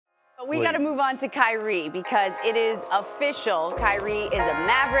We got to move on to Kyrie because it is official. Kyrie is a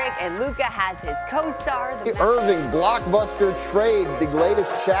Maverick and Luka has his co-star. The Irving blockbuster trade, the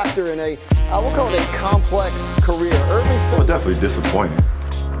latest chapter in we'll call it a complex career. Well, definitely disappointing.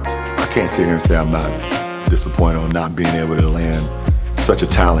 I can't sit here and say I'm not disappointed on not being able to land such a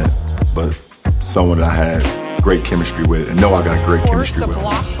talent, but someone that I had great chemistry with and know I got great chemistry with. The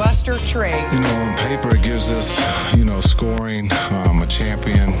blockbuster trade. On paper it gives us, scoring, a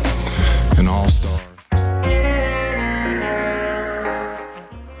champion, an all-star.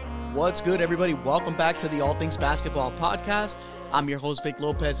 What's good, everybody? Welcome back to the All Things Basketball Podcast. I'm your host, Vic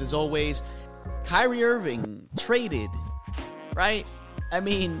Lopez, as always. Kyrie Irving traded, right? I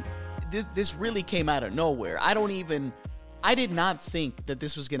mean, this really came out of nowhere. I did not think that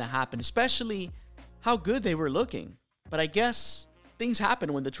this was going to happen, especially how good they were looking. But I guess things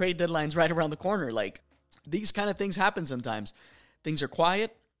happen when the trade deadline's right around the corner. Like, these kind of things happen sometimes. Things are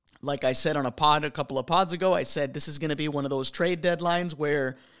quiet. Like I said on a couple of pods ago, I said this is going to be one of those trade deadlines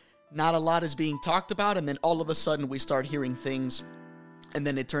where not a lot is being talked about, and then all of a sudden we start hearing things, and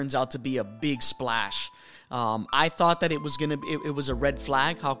then it turns out to be a big splash. I thought that it was a red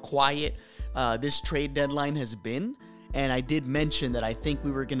flag how quiet this trade deadline has been, and I did mention that I think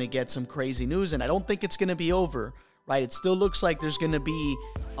we were going to get some crazy news, and I don't think it's going to be over, right? It still looks like there's going to be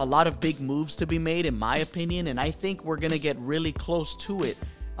a lot of big moves to be made, in my opinion, and I think we're going to get really close to it.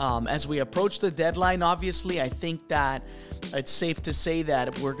 As we approach the deadline, obviously, I think that it's safe to say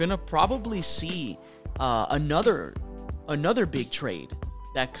that we're going to probably see another big trade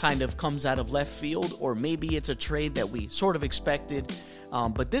that kind of comes out of left field, or maybe it's a trade that we sort of expected.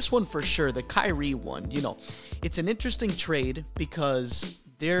 But this one for sure, the Kyrie one, it's an interesting trade because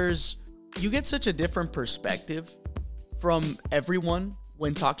you get such a different perspective from everyone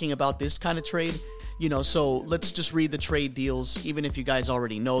when talking about this kind of trade. So let's just read the trade deals, even if you guys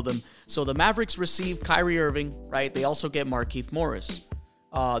already know them. So the Mavericks receive Kyrie Irving, right? They also get Markieff Morris.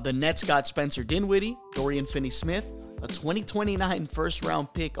 The Nets got Spencer Dinwiddie, Dorian Finney-Smith, a 2029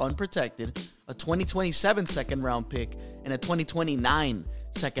 first-round pick unprotected, a 2027 second-round pick, and a 2029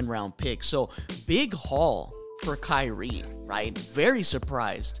 second-round pick. So big haul for Kyrie, right? Very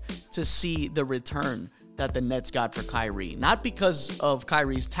surprised to see the return that the Nets got for Kyrie. Not because of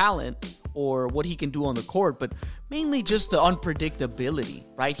Kyrie's talent or what he can do on the court, but mainly just the unpredictability,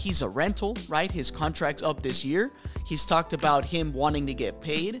 right? He's a rental, right? His contract's up this year. He's talked about him wanting to get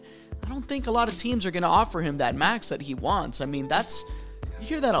paid. I don't think a lot of teams are going to offer him that max that he wants. I mean, you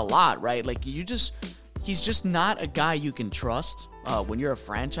hear that a lot, right? Like, he's just not a guy you can trust when you're a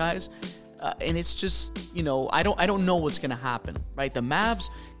franchise. And it's just, I don't know what's going to happen, right? The Mavs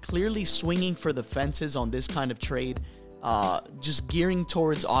clearly swinging for the fences on this kind of trade, just gearing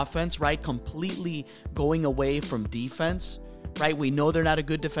towards offense, right? Completely going away from defense, right? We know they're not a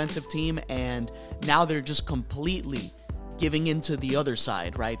good defensive team, and now they're just completely giving into the other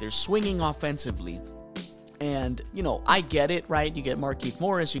side, right? They're swinging offensively. And, I get it, right? You get Markieff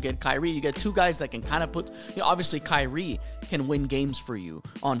Morris, you get Kyrie, you get two guys that can kind of obviously Kyrie can win games for you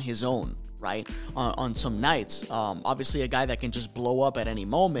on his own, right? On some nights. Obviously a guy that can just blow up at any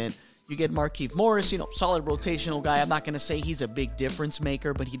moment. You get Markieff Morris, solid rotational guy. I'm not going to say he's a big difference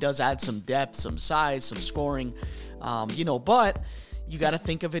maker, but he does add some depth, some size, some scoring, but you got to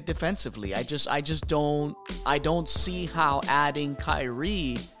think of it defensively. I don't see how adding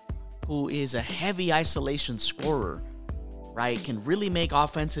Kyrie, who is a heavy isolation scorer, right, can really make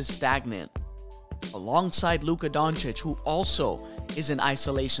offenses stagnant, alongside Luka Doncic, who also is an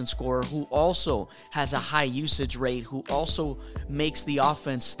isolation scorer, who also has a high usage rate, who also makes the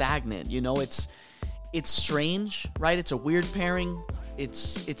offense stagnant. It's strange, right? It's a weird pairing.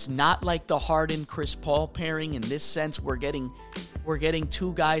 It's not like the Harden-Chris Paul pairing. In this sense, we're getting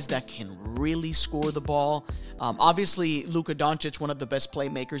two guys that can really score the ball. Obviously, Luka Doncic, one of the best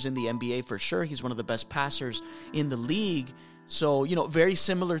playmakers in the NBA for sure. He's one of the best passers in the league. So, very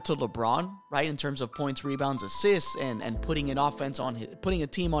similar to LeBron, right, in terms of points, rebounds, assists, and putting a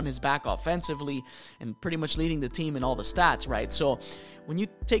team on his back offensively, and pretty much leading the team in all the stats, right? So, when you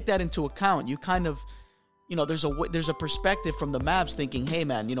take that into account, you kind of, there's a perspective from the Mavs thinking, hey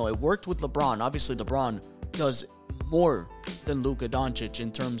man, it worked with LeBron. Obviously, LeBron does more than Luka Doncic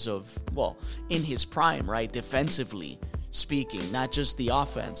in terms of, in his prime, right, defensively speaking, not just the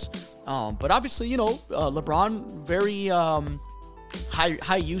offense. But obviously, LeBron, very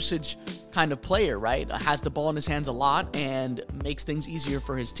high usage kind of player, right? Has the ball in his hands a lot and makes things easier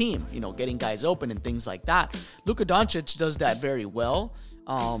for his team, getting guys open and things like that. Luka Doncic does that very well.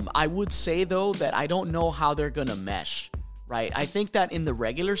 I would say, though, that I don't know how they're going to mesh, right? I think that in the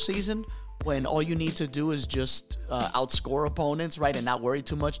regular season, when all you need to do is just outscore opponents, right, and not worry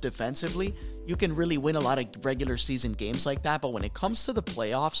too much defensively, you can really win a lot of regular season games like that. But when it comes to the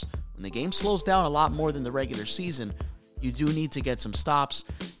playoffs, when the game slows down a lot more than the regular season, you do need to get some stops.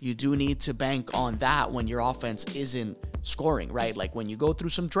 You do need to bank on that when your offense isn't scoring, right? Like when you go through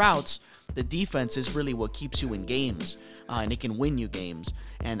some droughts, the defense is really what keeps you in games, and it can win you games.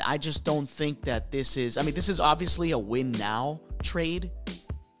 And I just don't think that this is obviously a win now trade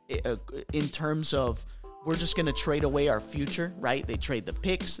in terms of we're just going to trade away our future, right? They trade the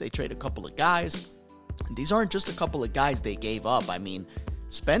picks, they trade a couple of guys. And these aren't just a couple of guys they gave up. I mean,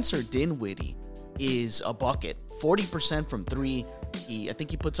 Spencer Dinwiddie is a bucket, 40% from three. I think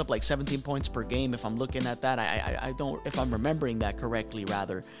he puts up like 17 points per game if I'm looking at that. I don't, if I'm remembering that correctly,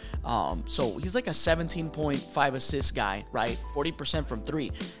 rather. So he's like a 17.5 assist guy, right? 40% from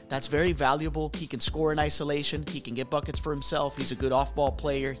three. That's very valuable. He can score in isolation. He can get buckets for himself. He's a good off-ball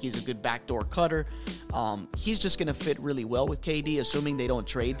player. He's a good backdoor cutter. He's just going to fit really well with KD, assuming they don't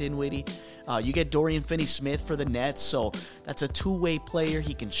trade Dinwiddie. You get Dorian Finney-Smith for the Nets, so that's a two-way player.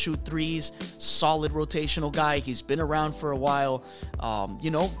 He can shoot threes, solid rotational guy. He's been around for a while.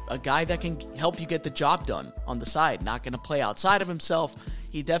 A guy that can help you get the job done on the side, not going to play outside of himself.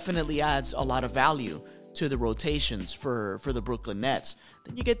 He definitely adds a lot of value to the rotations for the Brooklyn Nets.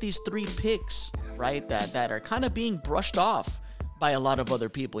 Then you get these three picks, right, that are kind of being brushed off by a lot of other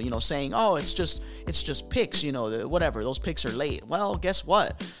people, saying, oh, it's just picks, whatever, those picks are late. Well, guess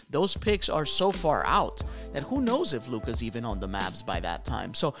what? Those picks are so far out that who knows if Luka's even on the Mavs by that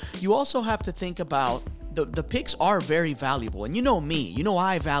time. So you also have to think about the picks are very valuable. And you know me,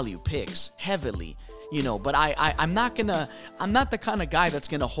 I value picks heavily, but I'm not the kind of guy that's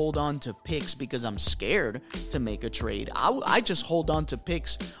going to hold on to picks because I'm scared to make a trade. I just hold on to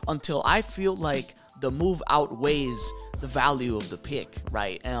picks until I feel like the move outweighs the value of the pick,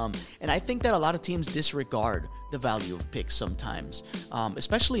 right? And I think that a lot of teams disregard the value of picks sometimes,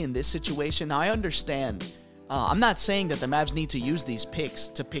 especially in this situation. Now, I understand. I'm not saying that the Mavs need to use these picks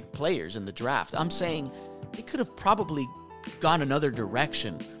to pick players in the draft. I'm saying they could have probably gone another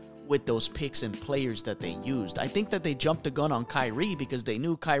direction with those picks and players that they used. I think that they jumped the gun on Kyrie because they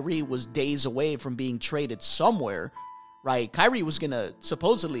knew Kyrie was days away from being traded somewhere, right? Kyrie was going to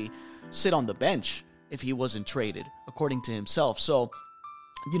supposedly sit on the bench if he wasn't traded, according to himself. So,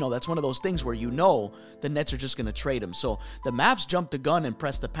 that's one of those things where the Nets are just going to trade him. So the Mavs jumped the gun and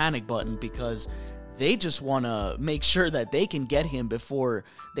pressed the panic button because they just want to make sure that they can get him before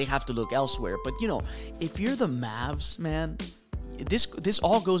they have to look elsewhere. But, if you're the Mavs, man, this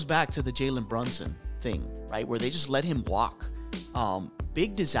all goes back to the Jalen Brunson thing, right, where they just let him walk.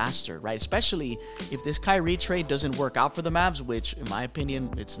 Big disaster, right? Especially if this Kyrie trade doesn't work out for the Mavs, which, in my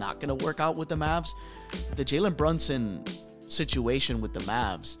opinion, it's not going to work out with the Mavs. The Jalen Brunson situation with the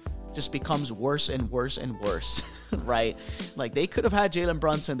Mavs just becomes worse and worse and worse, right? Like, they could have had Jalen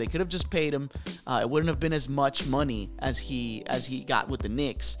Brunson. They could have just paid him. It wouldn't have been as much money as he got with the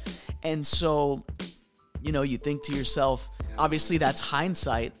Knicks. And so, you think to yourself, obviously that's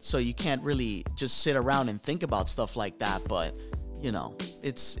hindsight, so you can't really just sit around and think about stuff like that. But,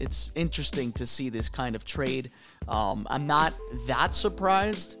 it's interesting to see this kind of trade. I'm not that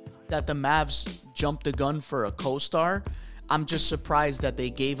surprised that the Mavs jumped the gun for a co-star. I'm just surprised that they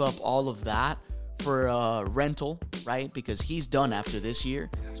gave up all of that for a rental, right? Because he's done after this year.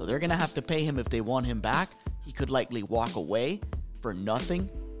 So they're going to have to pay him if they want him back. He could likely walk away for nothing.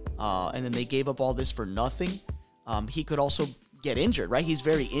 And then they gave up all this for nothing. He could also get injured, right? He's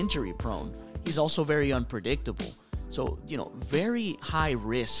very injury prone. He's also very unpredictable. So, very high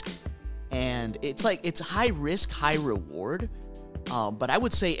risk. And it's high risk, high reward. But I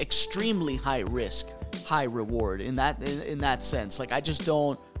would say extremely high risk, high reward in that sense. Like, I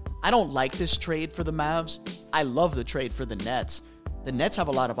don't like this trade for the Mavs. I love the trade for the Nets. The Nets have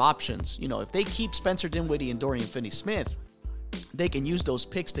a lot of options. If they keep Spencer Dinwiddie and Dorian Finney-Smith, they can use those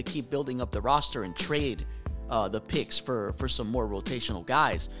picks to keep building up the roster and trade the picks for some more rotational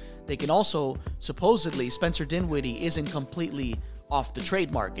guys. They can also, supposedly, Spencer Dinwiddie isn't completely off the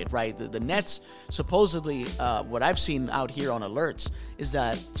trade market, right? The Nets, supposedly, what I've seen out here on alerts is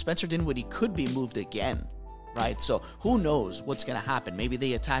that Spencer Dinwiddie could be moved again, right? So who knows what's going to happen? Maybe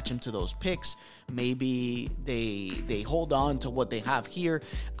they attach him to those picks. Maybe they hold on to what they have here.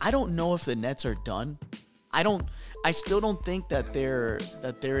 I don't know if the Nets are done. I still don't think that they're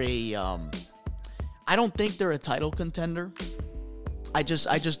I don't think they're a title contender. I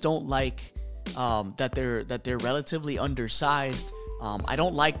just don't like that they're relatively undersized. I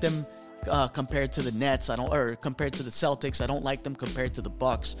don't like them compared to the Nets. Or compared to the Celtics. I don't like them compared to the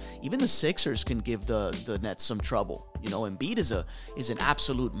Bucks. Even the Sixers can give the Nets some trouble. Embiid is an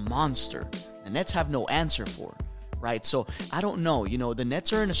absolute monster. The Nets have no answer for it, right? So I don't know. The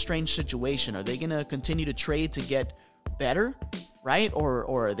Nets are in a strange situation. Are they gonna continue to trade to get better, right? Or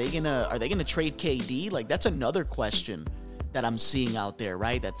are they gonna trade KD? Like, that's another question that I'm seeing out there,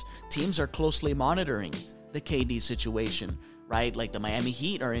 right? That's teams are closely monitoring the KD situation, right? Like the Miami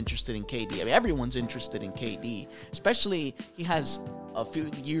Heat are interested in KD. I mean, everyone's interested in KD, especially he has a few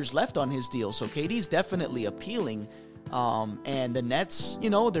years left on his deal. So KD's definitely appealing. And the Nets,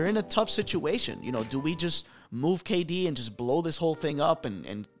 they're in a tough situation. Do we just move KD and just blow this whole thing up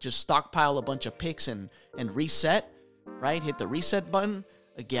and just stockpile a bunch of picks and reset, right? Hit the reset button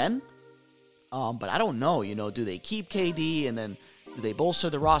again? But I don't know, do they keep KD and then do they bolster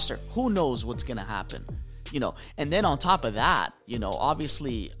the roster? Who knows what's going to happen, And then on top of that,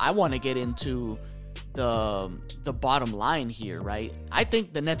 obviously I want to get into the bottom line here, right? I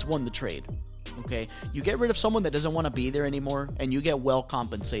think the Nets won the trade. Okay, you get rid of someone that doesn't want to be there anymore, and you get well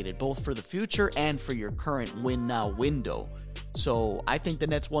compensated, both for the future and for your current win now window. So I think the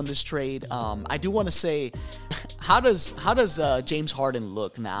Nets won this trade. I do want to say, how does James Harden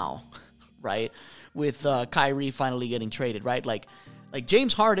look now, right? With Kyrie finally getting traded, right? Like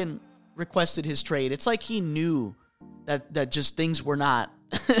James Harden requested his trade. It's like he knew that just things were not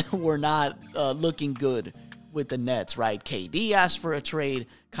looking good with the Nets, right? KD asked for a trade,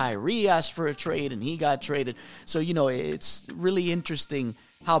 Kyrie asked for a trade, and he got traded. So, it's really interesting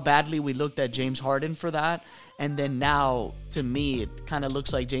how badly we looked at James Harden for that. And then now, to me, it kind of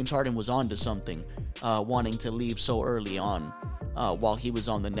looks like James Harden was onto something, wanting to leave so early on while he was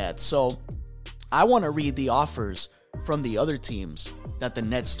on the Nets. So I want to read the offers from the other teams that the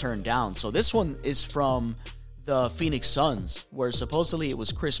Nets turned down. So this one is from the Phoenix Suns, where supposedly it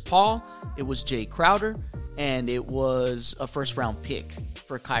was Chris Paul, it was Jay Crowder, and it was a first-round pick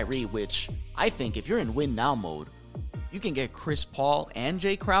for Kyrie, which I think if you're in win-now mode, you can get Chris Paul and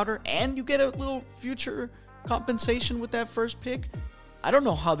Jay Crowder, and you get a little future compensation with that first pick. I don't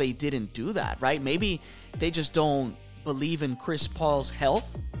know how they didn't do that, right? Maybe they just don't believe in Chris Paul's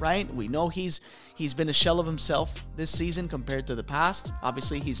health, right? We know he's been a shell of himself this season compared to the past.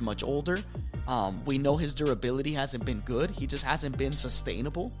 Obviously, he's much older. We know his durability hasn't been good. He just hasn't been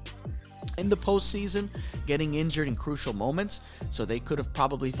sustainable in the postseason, getting injured in crucial moments. So they could have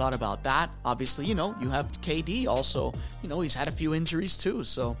probably thought about that. Obviously, you have KD also. He's had a few injuries too.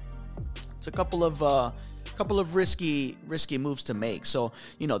 So it's a couple of risky moves to make. So,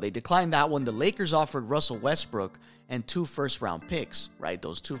 they declined that one. The Lakers offered Russell Westbrook and 2 first-round picks, right?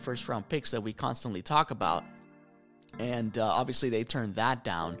 Those 2 first-round picks that we constantly talk about. And obviously they turned that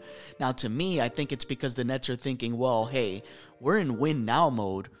down. Now, to me, I think it's because the Nets are thinking, well, hey, we're in win-now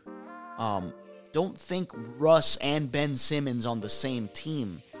mode. Don't think Russ and Ben Simmons on the same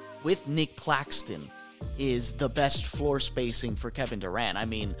team with Nick Claxton is the best floor spacing for Kevin Durant. I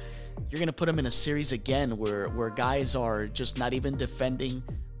mean, you're going to put him in a series again where guys are just not even defending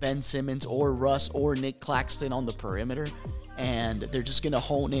Ben Simmons or Russ or Nick Claxton on the perimeter, and they're just going to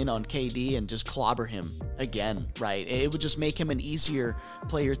hone in on KD and just clobber him again, right? It would just make him an easier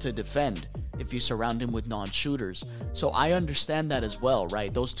player to defend if you surround him with non-shooters. So I understand that as well,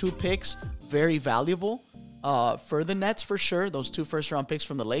 right? Those 2 picks, very valuable for the Nets for sure, those 2 first-round picks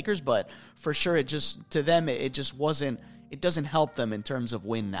from the Lakers, but for sure it doesn't help them in terms of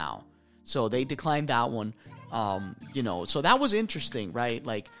win now. So they declined that one. So that was interesting, right?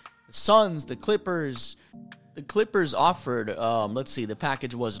 Like the Suns, the Clippers offered, the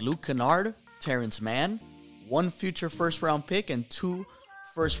package was Luke Kennard, Terrence Mann, 1 future first-round pick, and 2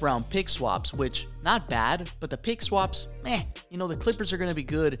 first-round pick swaps, which, not bad, but the pick swaps, the Clippers are going to be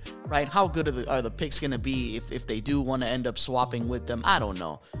good, right? How good are the picks going to be if they do want to end up swapping with them? I don't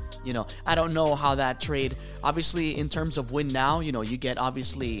know. I don't know how that trade, obviously, in terms of win now, you get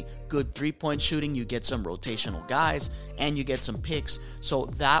obviously good 3-point shooting, you get some rotational guys, and you get some picks. So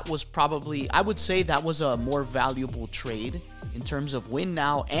that was probably, I would say that was a more valuable trade in terms of win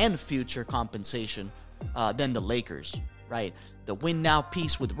now and future compensation than the Lakers, right? The win now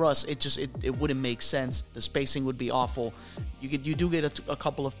piece with Russ, it wouldn't make sense. The spacing would be awful. You do get a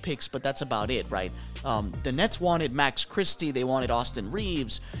couple of picks, but that's about it, right? The Nets wanted Max Christie, they wanted Austin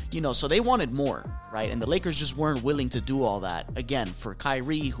Reeves, so they wanted more, right? And the Lakers just weren't willing to do all that. Again, for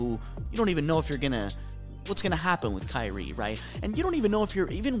Kyrie, who you don't even know if what's gonna happen with Kyrie, right? And you don't even know if you're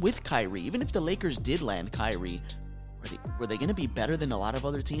even with Kyrie, even if the Lakers did land Kyrie, were they going to be better than a lot of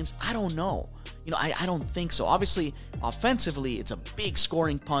other teams? I don't know. I don't think so. Obviously, offensively, it's a big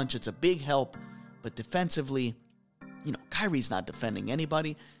scoring punch. It's a big help. But defensively, Kyrie's not defending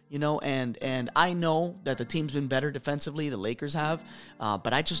anybody, and I know that the team's been better defensively, the Lakers have,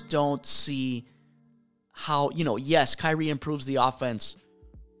 but I just don't see how, yes, Kyrie improves the offense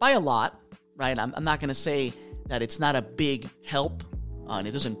by a lot, right? I'm not going to say that it's not a big help, and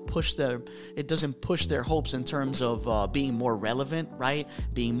it doesn't push their hopes in terms of being more relevant, right?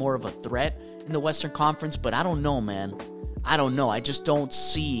 Being more of a threat in the Western Conference, but I don't know, man. I don't know. I just don't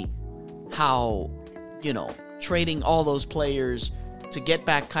see how, trading all those players to get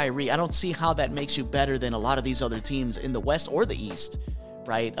back Kyrie, I don't see how that makes you better than a lot of these other teams in the West or the East,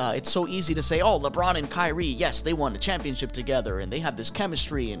 right? It's so easy to say, oh, LeBron and Kyrie, yes, they won a championship together, and they have this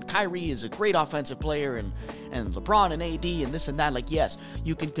chemistry, and Kyrie is a great offensive player, and LeBron and AD, and this and that. Like, yes,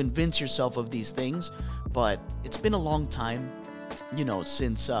 you can convince yourself of these things, but it's been a long time,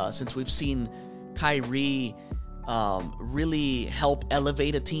 since we've seen Kyrie really help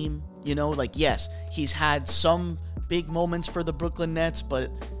elevate a team. Yes, he's had some big moments for the Brooklyn Nets,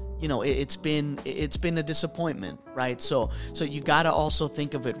 but it's been a disappointment, right? So you gotta also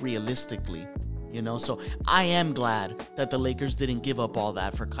think of it realistically, So I am glad that the Lakers didn't give up all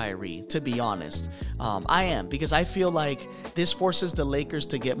that for Kyrie, to be honest. I am, because I feel like this forces the Lakers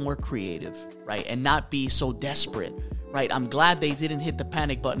to get more creative, right, and not be so desperate, right? I'm glad they didn't hit the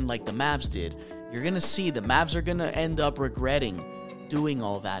panic button like the Mavs did. You're gonna see the Mavs are gonna end up regretting doing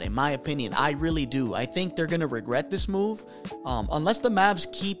all that, in my opinion. I really do. I think they're going to regret this move. Unless the Mavs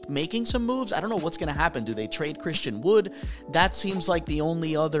keep making some moves, I don't know what's going to happen. Do they trade Christian Wood? That seems like the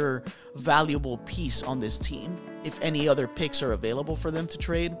only other valuable piece on this team, if any other picks are available for them to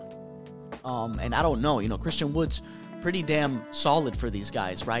trade. And I don't know. Christian Wood's pretty damn solid for these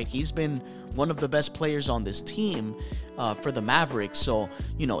guys, right? He's been one of the best players on this team for the Mavericks. So,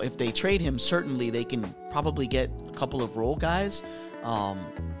 if they trade him, certainly they can probably get a couple of role guys.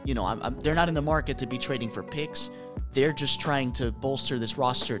 They're not in the market to be trading for picks. They're just trying to bolster this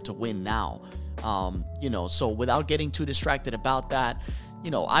roster to win now. So without getting too distracted about that,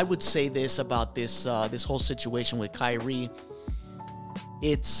 I would say this about this whole situation with Kyrie.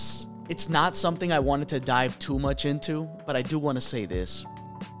 It's not something I wanted to dive too much into, but I do want to say this.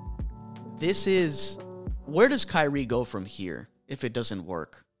 Where does Kyrie go from here if it doesn't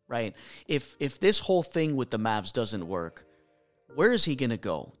work, right? If this whole thing with the Mavs doesn't work, where is he going to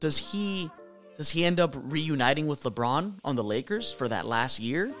go? Does he end up reuniting with LeBron on the Lakers for that last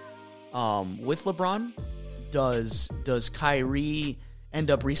year with LeBron? Does Kyrie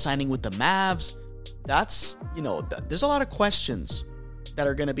end up re-signing with the Mavs? That's, there's a lot of questions that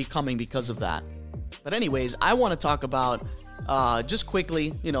are going to be coming because of that. But anyways, I want to talk about, just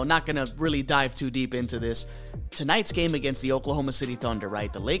quickly, not going to really dive too deep into this, tonight's game against the Oklahoma City Thunder,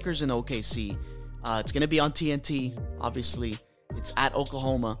 right? The Lakers and OKC. It's going to be on TNT, obviously. It's at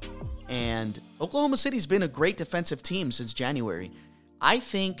Oklahoma, and Oklahoma City's been a great defensive team since January. I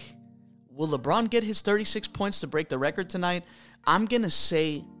think, will LeBron get his 36 points to break the record tonight? I'm going to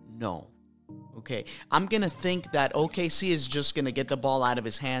say no. Okay, I'm going to think that OKC is just going to get the ball out of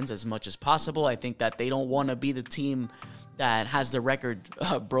his hands as much as possible. I think that they don't want to be the team that has the record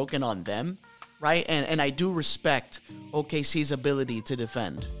broken on them, right? And I do respect OKC's ability to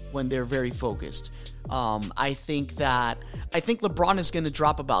defend when they're very focused. I think LeBron is going to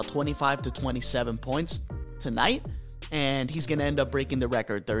drop about 25 to 27 points tonight, and he's going to end up breaking the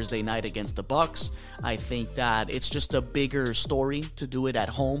record Thursday night against the Bucks. I think that it's just a bigger story to do it at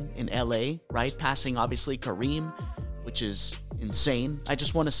home in LA, right? Passing obviously Kareem, which is insane. I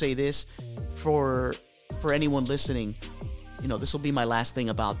just want to say this for anyone listening, this will be my last thing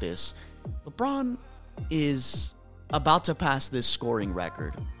about this. LeBron is about to pass this scoring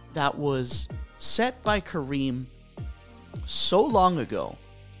record that was set by Kareem so long ago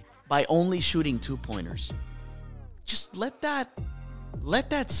by only shooting 2-pointers. Just let that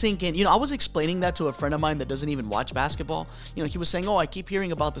sink in. I was explaining that to a friend of mine that doesn't even watch basketball. He was saying, I keep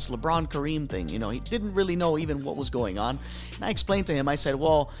hearing about this LeBron Kareem thing. He didn't really know even what was going on. And I explained to him, I said,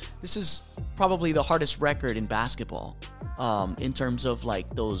 well, this is probably the hardest record in basketball in terms of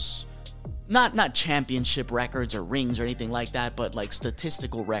like those, not championship records or rings or anything like that, but like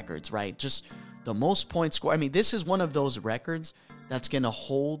statistical records, right? Just the most points scored. I mean, this is one of those records that's going to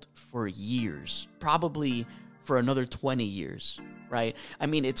hold for years, probably for another 20 years, right? I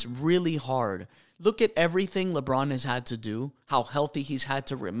mean, it's really hard. Look at everything LeBron has had to do, how healthy he's had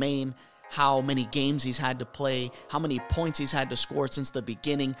to remain, how many games he's had to play, how many points he's had to score since the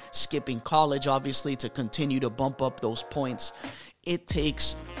beginning, skipping college, obviously, to continue to bump up those points. It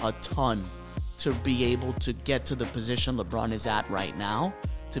takes a ton to be able to get to the position LeBron is at right now,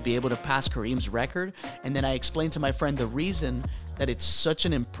 to be able to pass Kareem's record. And then I explained to my friend the reason that it's such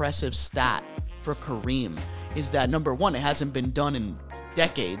an impressive stat for Kareem is that, number one, it hasn't been done in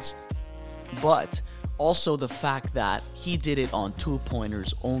decades, but also the fact that he did it on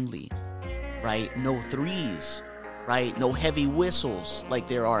 2-pointers only, right? No threes, right? No heavy whistles like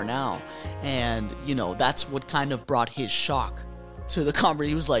there are now. And, that's what kind of brought his shock to the conversation.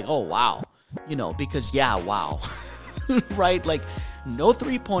 He was like, oh, wow. Because, yeah, wow. Right? Like, no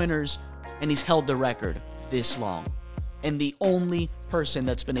 3-pointers, and he's held the record this long. And the only person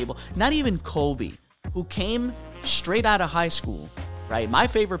that's been able, not even Kobe, who came straight out of high school, right? My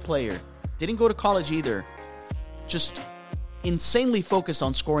favorite player, didn't go to college either, just insanely focused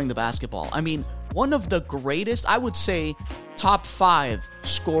on scoring the basketball. I mean, one of the greatest, I would say, top 5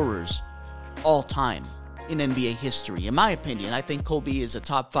 scorers all time in NBA history. In my opinion, I think Kobe is a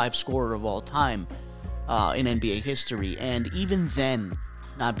top 5 scorer of all time in NBA history. And even then,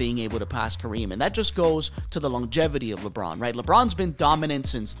 not being able to pass Kareem. And that just goes to the longevity of LeBron, right? LeBron's been dominant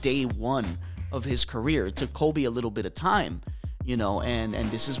since day one of his career. It took Kobe a little bit of time,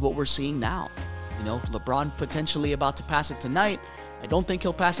 and this is what we're seeing now. LeBron potentially about to pass it tonight. I don't think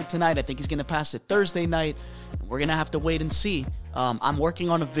he'll pass it tonight. I think he's going to pass it Thursday night. We're going to have to wait and see. I'm working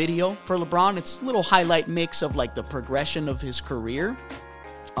on a video for LeBron. It's a little highlight mix of like the progression of his career.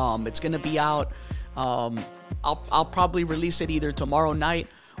 It's going to be out. I'll probably release it either tomorrow night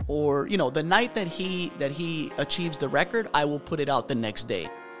or, the night that he achieves the record, I will put it out the next day.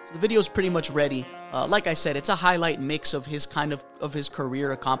 So the video is pretty much ready. Like I said, it's a highlight mix of his his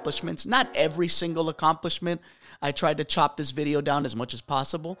career accomplishments. Not every single accomplishment. I tried to chop this video down as much as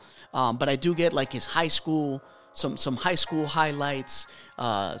possible. But I do get like his high school, some high school highlights,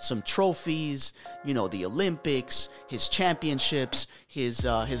 some trophies, the Olympics, his championships, his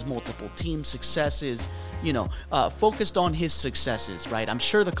multiple team successes, focused on his successes, right? I'm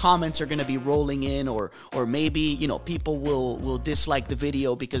sure the comments are going to be rolling in, or maybe, people will dislike the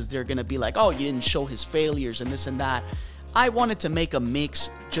video because they're going to be like, oh, you didn't show his failures and this and that. I wanted to make a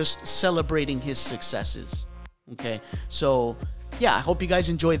mix just celebrating his successes. Okay, so yeah, I hope you guys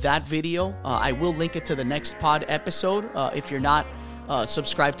enjoyed that video. I will link it to the next pod episode. If you're not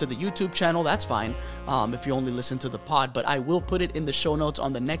subscribed to the YouTube channel, that's fine. If you only listen to the pod, but I will put it in the show notes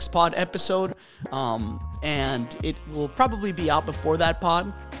on the next pod episode. And it will probably be out before that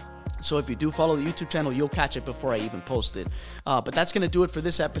pod. So if you do follow the YouTube channel, you'll catch it before I even post it. But that's going to do it for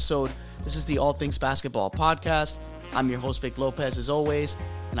this episode. This is the All Things Basketball Podcast. I'm your host, Vic Lopez, as always,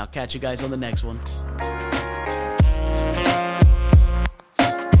 and I'll catch you guys on the next one.